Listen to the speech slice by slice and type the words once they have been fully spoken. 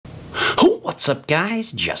What's up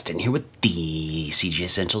guys, Justin here with the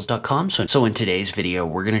CGEssentials.com. So in today's video,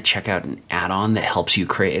 we're going to check out an add-on that helps you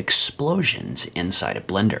create explosions inside of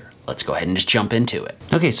Blender. Let's go ahead and just jump into it.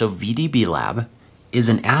 Okay, so VDB Lab is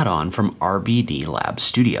an add-on from VDB Lab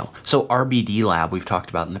Studio. So VDB Lab, we've talked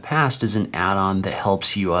about in the past, is an add-on that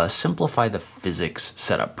helps you simplify the physics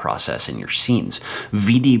setup process in your scenes.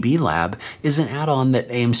 VDB Lab is an add-on that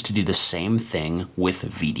aims to do the same thing with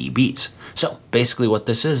VDBs. So basically what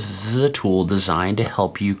this is a tool designed to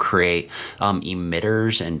help you create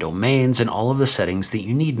emitters and domains and all of the settings that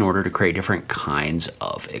you need in order to create different kinds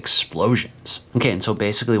of explosions. Okay, and so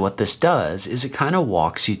basically what this does is it kind of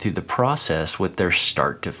walks you through the process with their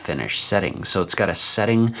start to finish settings. So it's got a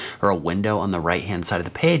setting or a window on the right hand side of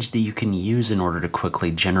the page that you can use in order to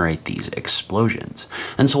quickly generate these explosions.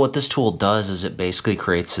 And so what this tool does is it basically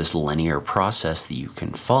creates this linear process that you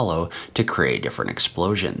can follow to create different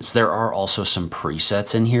explosions. There are also some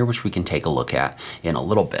presets in here which we can take a look at in a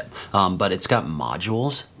little bit, but it's got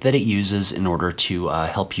modules that it uses in order to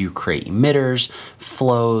help you create emitters,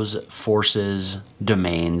 flows, forces,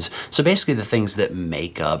 domains. So basically the things that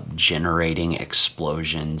make up generating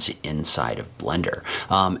explosions inside of Blender,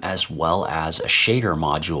 as well as a shader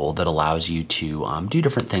module that allows you to do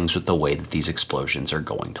different things with the way that these explosions are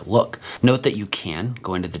going to look. Note that you can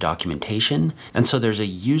go into the documentation, and so there's a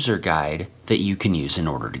user guide that you can use in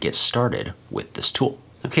order to get started with this tool.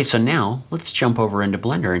 Okay, so now let's jump over into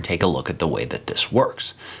Blender and take a look at the way that this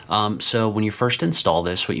works. So when you first install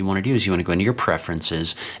this, what you want to do is you want to go into your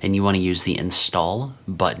preferences and you want to use the install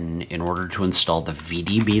button in order to install the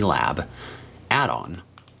VDB Lab add-on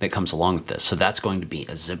that comes along with this. So that's going to be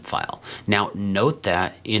a zip file. Now note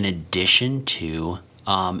that in addition to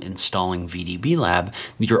installing VDB Lab,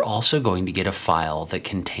 you're also going to get a file that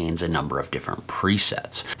contains a number of different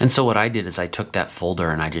presets. And so what I did is I took that folder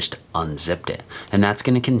and I just unzipped it. And that's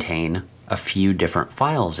going to contain a few different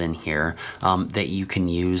files in here that you can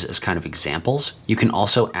use as kind of examples. You can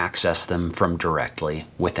also access them from directly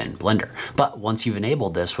within Blender. But once you've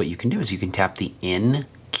enabled this, what you can do is you can tap the N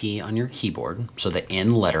key on your keyboard, so the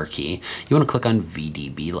N letter key, you want to click on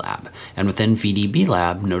VDB Lab. And within VDB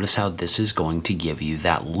Lab, notice how this is going to give you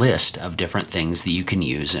that list of different things that you can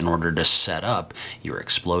use in order to set up your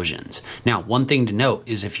explosions. Now, one thing to note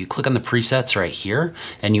is if you click on the presets right here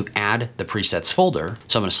and you add the presets folder,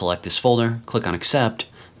 so I'm going to select this folder, click on accept,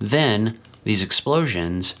 then these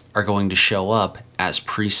explosions are going to show up as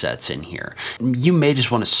presets in here. You may just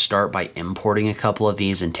want to start by importing a couple of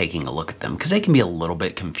these and taking a look at them because they can be a little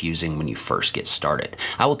bit confusing when you first get started.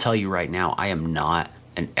 I will tell you right now, I am not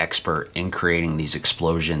an expert in creating these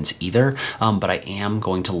explosions either, but I am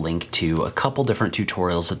going to link to a couple different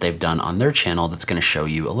tutorials that they've done on their channel that's going to show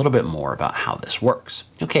you a little bit more about how this works.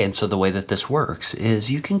 Okay, and so the way that this works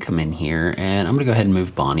is you can come in here and I'm going to go ahead and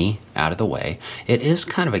move Bonnie out of the way. It is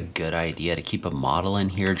kind of a good idea to keep a model in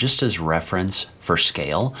here just as reference for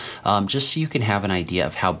scale, just so you can have an idea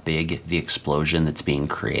of how big the explosion that's being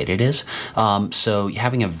created is. So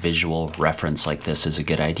having a visual reference like this is a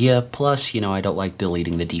good idea. Plus, you know, I don't like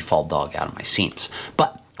deleting the default dog out of my scenes.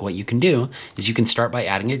 But what you can do is you can start by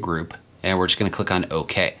adding a group, and we're just going to click on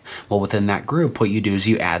OK. Well, within that group, what you do is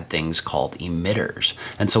you add things called emitters.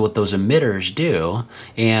 And so what those emitters do,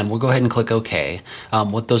 and we'll go ahead and click OK,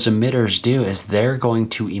 what those emitters do is they're going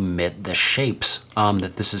to emit the shapes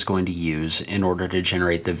that this is going to use in order to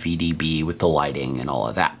generate the VDB with the lighting and all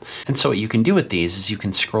of that. And so what you can do with these is you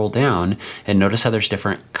can scroll down and notice how there's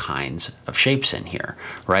different kinds of shapes in here,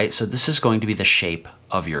 right? So this is going to be the shape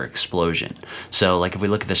of your explosion. So like if we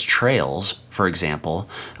look at this trails, for example,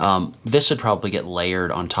 this would probably get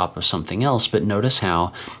layered on top of something else, but notice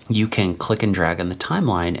how you can click and drag on the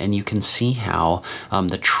timeline and you can see how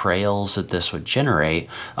the trails that this would generate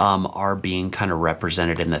are being kind of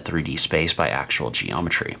represented in the 3D space by actual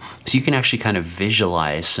geometry. So you can actually kind of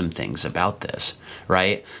visualize some things about this,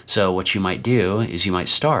 right? So what you might do is you might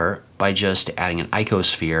start by just adding an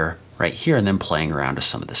icosphere right here and then playing around with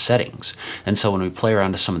some of the settings. And so when we play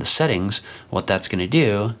around with some of the settings, what that's going to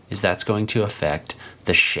do is that's going to affect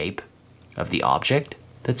the shape of the object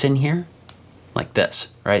that's in here, like this,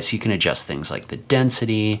 right? So you can adjust things like the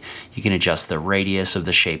density, you can adjust the radius of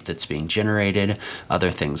the shape that's being generated, other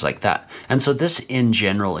things like that. And so this in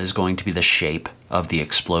general is going to be the shape of the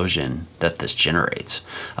explosion that this generates.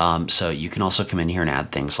 So you can also come in here and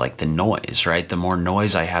add things like the noise, right? The more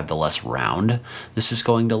noise I have, the less round this is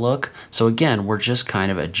going to look. So again, we're just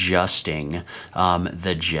kind of adjusting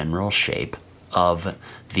the general shape of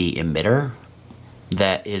the emitter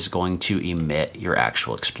that is going to emit your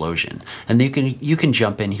actual explosion. And you can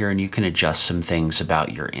jump in here and you can adjust some things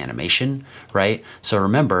about your animation, right? So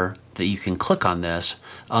remember, that you can click on this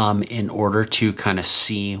in order to kind of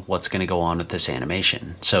see what's going to go on with this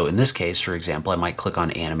animation. So in this case, for example, I might click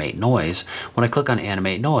on Animate Noise. When I click on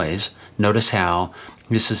Animate Noise, notice how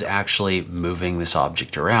this is actually moving this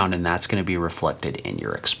object around, and that's going to be reflected in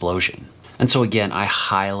your explosion. And so again, I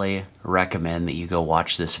highly recommend that you go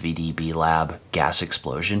watch this VDB Lab gas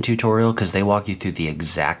explosion tutorial, because they walk you through the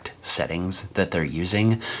exact settings that they're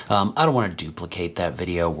using. I don't want to duplicate that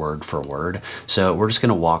video word for word, so we're just going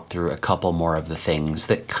to walk through a couple more of the things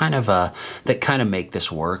that kind of make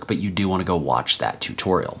this work, but you do want to go watch that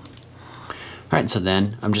tutorial. All right, so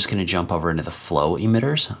then I'm just gonna jump over into the flow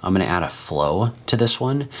emitters. I'm gonna add a flow to this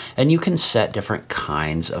one, and you can set different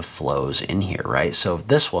kinds of flows in here, right? So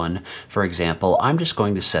this one, for example, I'm just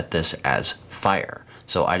going to set this as fire.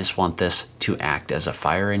 So I just want this to act as a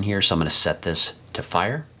fire in here, so I'm gonna set this to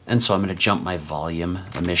fire. And so I'm gonna jump my volume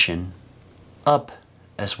emission up,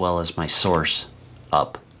 as well as my source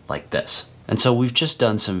up like this. And so we've just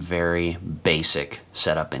done some very basic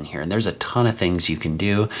setup in here, and there's a ton of things you can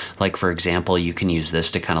do. Like for example, you can use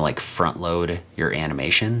this to kind of like front load your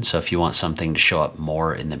animation. So if you want something to show up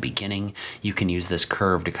more in the beginning, you can use this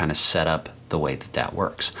curve to kind of set up the way that that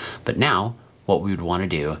works. But now what we would want to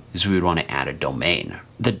do is we would want to add a domain.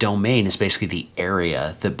 The domain is basically the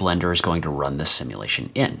area that Blender is going to run this simulation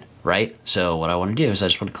in, right? So what I want to do is I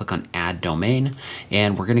just want to click on Add Domain,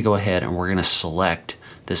 and we're going to go ahead and we're going to select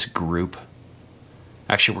this group.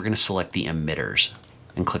 Actually, we're going to select the emitters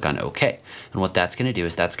and click on OK. And what that's going to do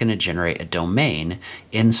is that's going to generate a domain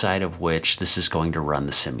inside of which this is going to run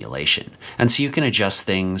the simulation. And so you can adjust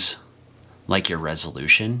things like your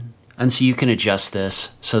resolution. And so you can adjust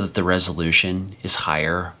this so that the resolution is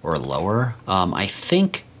higher or lower. I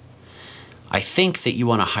think that you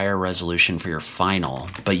want a higher resolution for your final,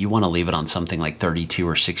 but you want to leave it on something like 32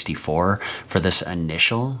 or 64 for this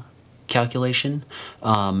initial calculation,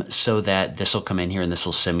 so that this will come in here and this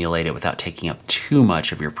will simulate it without taking up too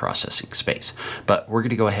much of your processing space. But we're going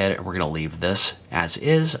to go ahead and we're going to leave this as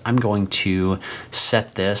is. I'm going to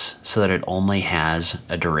set this so that it only has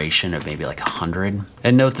a duration of maybe like 100.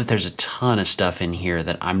 And note that there's a ton of stuff in here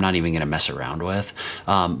that I'm not even going to mess around with,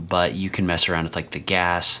 but you can mess around with like the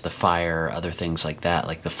gas, the fire, other things like that,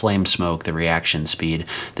 like the flame smoke, the reaction speed.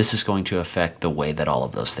 This is going to affect the way that all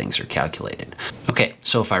of those things are calculated. Okay,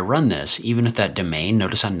 so if I run this, even with that domain,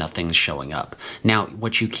 notice how nothing's showing up. Now,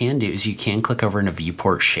 what you can do is you can click over into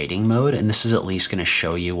viewport shading mode, and this is at least going to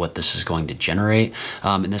show you what this is going to generate.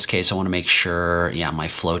 In this case, I want to make sure, yeah, my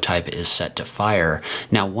flow type is set to fire.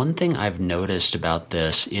 Now, one thing I've noticed about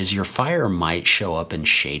this is your fire might show up in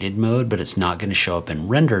shaded mode, but it's not going to show up in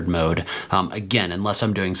rendered mode, again, unless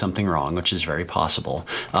I'm doing something wrong, which is very possible,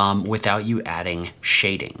 without you adding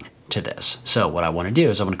shading to this. So what I want to do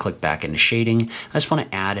is I want to click back into shading. I just want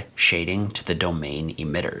to add shading to the domain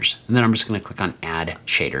emitters. And then I'm just going to click on Add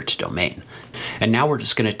Shader to Domain. And now we're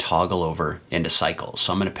just going to toggle over into cycles.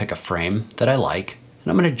 So I'm going to pick a frame that I like,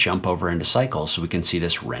 and I'm going to jump over into cycles so we can see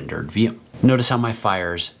this rendered view. Notice how my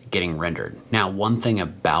fire's getting rendered. Now, one thing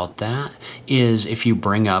about that is if you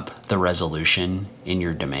bring up the resolution in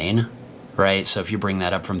your domain, right? So if you bring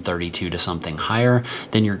that up from 32 to something higher,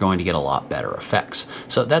 then you're going to get a lot better effects.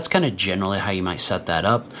 So that's kind of generally how you might set that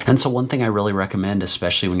up. And so one thing I really recommend,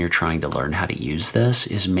 especially when you're trying to learn how to use this,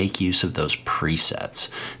 is make use of those presets.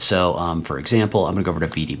 So for example, I'm gonna go over to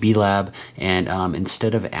VDB Lab, and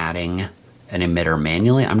instead of adding an emitter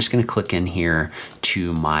manually, I'm just gonna click in here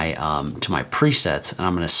to my presets, and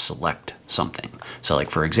I'm gonna select something. So like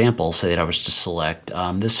for example, say that I was to select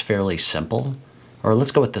this fairly simple, or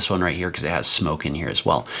let's go with this one right here because it has smoke in here as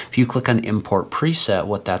well. If you click on Import Preset,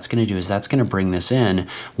 what that's going to do is that's going to bring this in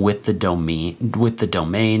with the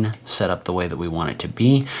domain set up the way that we want it to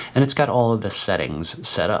be, and it's got all of the settings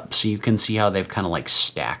set up. So you can see how they've kind of like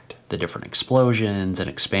stacked the different explosions and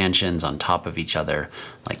expansions on top of each other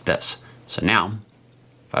like this. So now,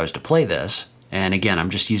 if I was to play this, and again, I'm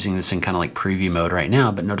just using this in kind of like preview mode right now,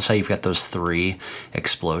 but notice how you've got those 3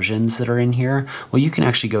 explosions that are in here. Well, you can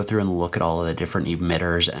actually go through and look at all of the different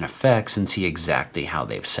emitters and effects and see exactly how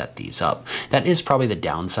they've set these up. That is probably the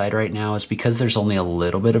downside right now, is because there's only a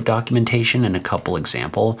little bit of documentation and a couple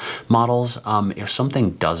example models. If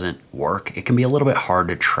something doesn't work, it can be a little bit hard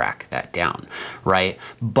to track that down, right?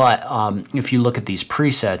 But if you look at these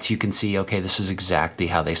presets, you can see, okay, this is exactly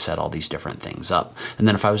how they set all these different things up. And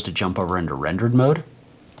then if I was to jump over into rendered mode,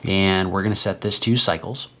 and we're going to set this to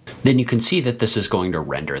cycles, then you can see that this is going to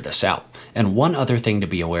render this out. And one other thing to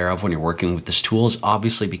be aware of when you're working with this tool is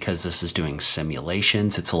obviously because this is doing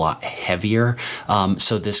simulations, it's a lot heavier.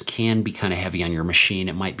 So this can be kind of heavy on your machine.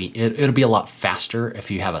 It'll be a lot faster if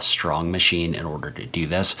you have a strong machine in order to do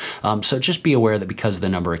this. So just be aware that because of the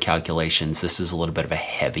number of calculations, this is a little bit of a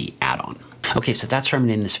heavy add-on. Okay, so that's where I'm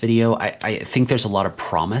ending this video. I think there's a lot of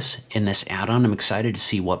promise in this add-on. I'm excited to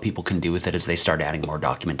see what people can do with it as they start adding more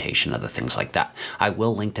documentation, other things like that. I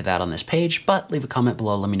will link to that on this page, but leave a comment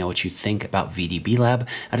below. Let me know what you think about VDB Lab.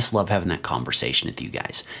 I just love having that conversation with you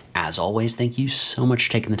guys. As always, thank you so much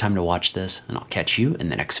for taking the time to watch this, and I'll catch you in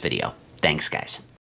the next video. Thanks, guys.